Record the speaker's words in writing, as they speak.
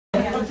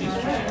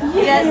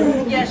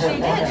Yes, she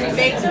did. She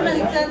baked them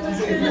and sent them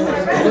to the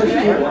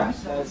restaurant.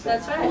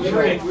 That's right. We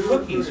make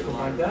cookies for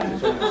my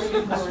guys.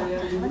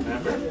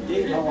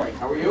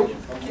 How are you?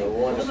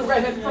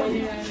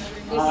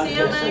 You see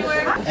them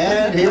anywhere?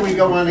 And here we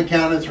go on the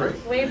count of three.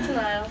 Wave to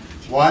Niall.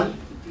 1,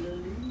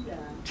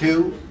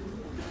 2,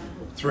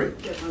 3.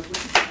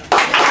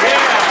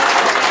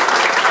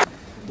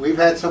 We've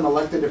had some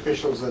elected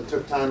officials that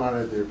took time out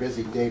of their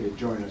busy day to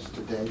join us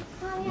today.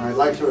 And I'd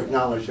like to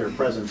acknowledge their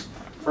presence.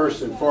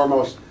 First and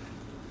foremost,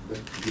 the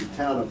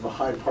town of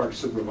Hyde Park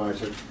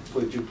Supervisor.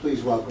 Would you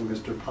please welcome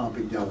Mr.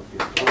 Pompey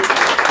Delafield.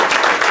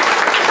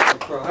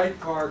 For Hyde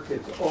Park,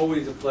 it's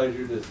always a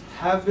pleasure to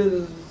have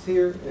businesses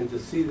here and to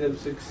see them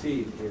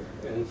succeed here.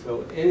 And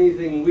so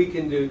anything we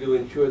can do to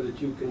ensure that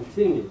you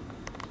continue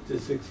to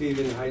succeed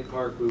in Hyde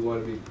Park, we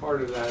want to be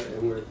part of that,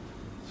 and we're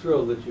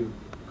thrilled that you've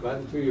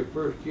gotten through your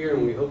first year,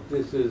 and we hope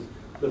this is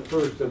the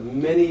first of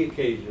many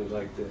occasions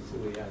like this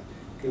that we have.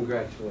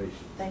 Congratulations.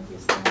 Thank you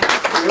so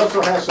much. We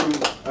also have some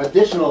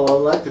additional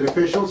elected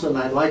officials, and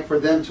I'd like for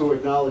them to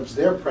acknowledge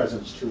their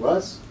presence to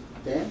us.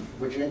 Dan,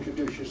 would you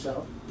introduce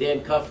yourself?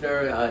 Dan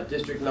Kuffner,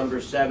 District Number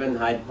 7,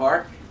 Hyde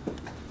Park.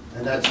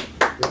 And that's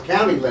the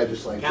county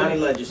legislature. County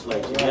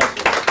legislature, yes,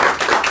 sir.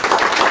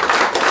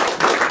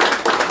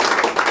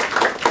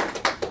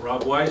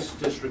 Rob Weiss,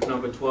 District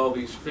Number 12,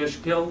 East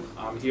Fishkill.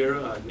 I'm here.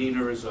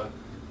 Nina is a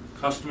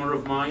customer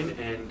of mine,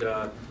 and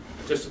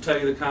just to tell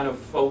you the kind of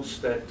folks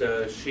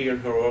that she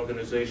and her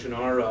organization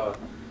are,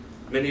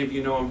 many of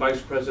you know I'm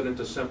Vice President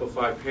of Semper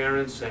Fi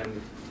Parents,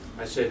 and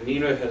I said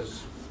Nina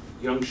has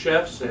young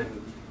chefs,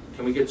 and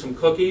can we get some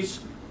cookies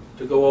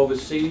to go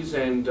overseas?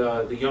 And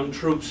the young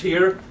troops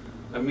here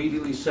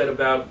immediately set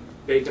about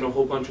baking a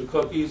whole bunch of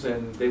cookies,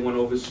 and they went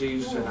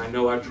overseas, and I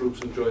know our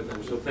troops enjoyed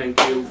them, so thank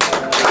you.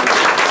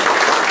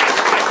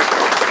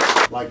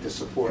 Like to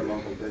support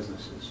local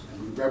businesses,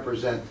 and we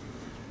represent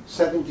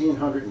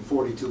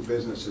 1,742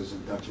 businesses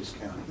in Dutchess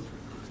County.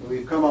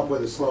 We've come up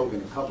with a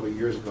slogan a couple of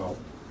years ago: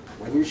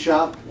 when you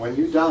shop, when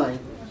you dine,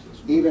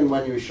 even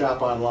when you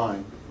shop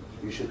online,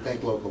 you should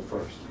think local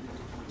first.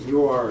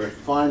 You are a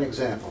fine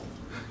example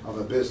of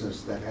a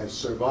business that has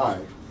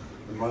survived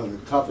in one of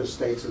the toughest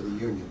states of the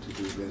Union to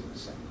do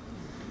business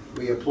in.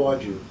 We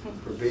applaud you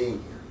for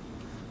being here.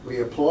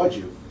 We applaud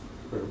you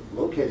for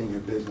locating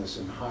your business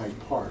in Hyde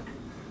Park,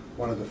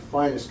 one of the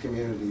finest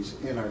communities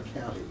in our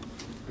county,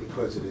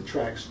 because it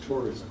attracts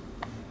tourism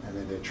and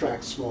it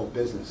attracts small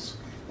business,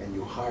 and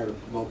you hire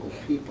local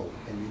people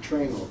and you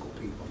train local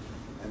people.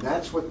 And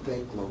that's what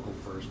Think Local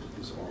First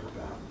is all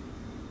about.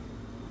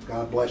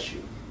 God bless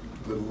you.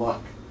 Good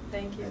luck.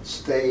 Thank you. And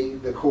stay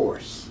the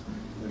course.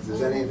 And if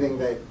there's anything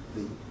that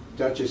the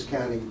Dutchess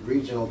County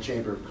Regional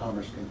Chamber of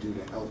Commerce can do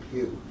to help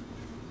you,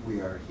 we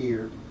are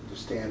here to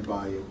stand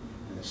by you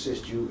and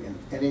assist you in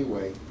any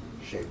way,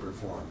 shape, or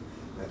form.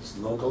 That's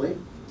locally,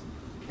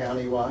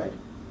 countywide,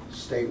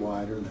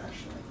 statewide, or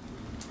nationally.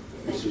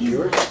 This is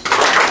yours.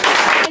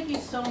 Thank you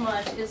so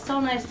much. It's so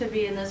nice to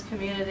be in this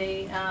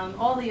community.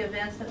 All the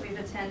events that we've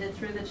attended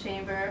through the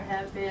Chamber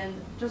have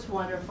been just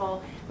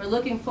wonderful. We're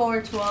looking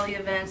forward to all the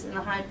events in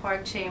the Hyde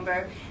Park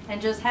Chamber,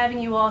 and just having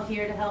you all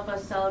here to help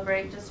us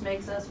celebrate just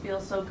makes us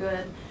feel so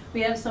good.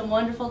 We have some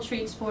wonderful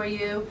treats for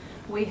you.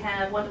 We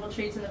have wonderful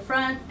treats in the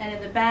front and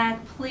in the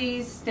back.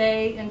 Please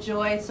stay,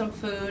 enjoy some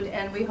food,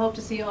 and we hope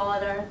to see you all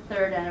at our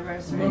 3rd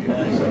anniversary.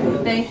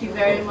 Thank you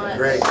very much.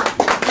 Great.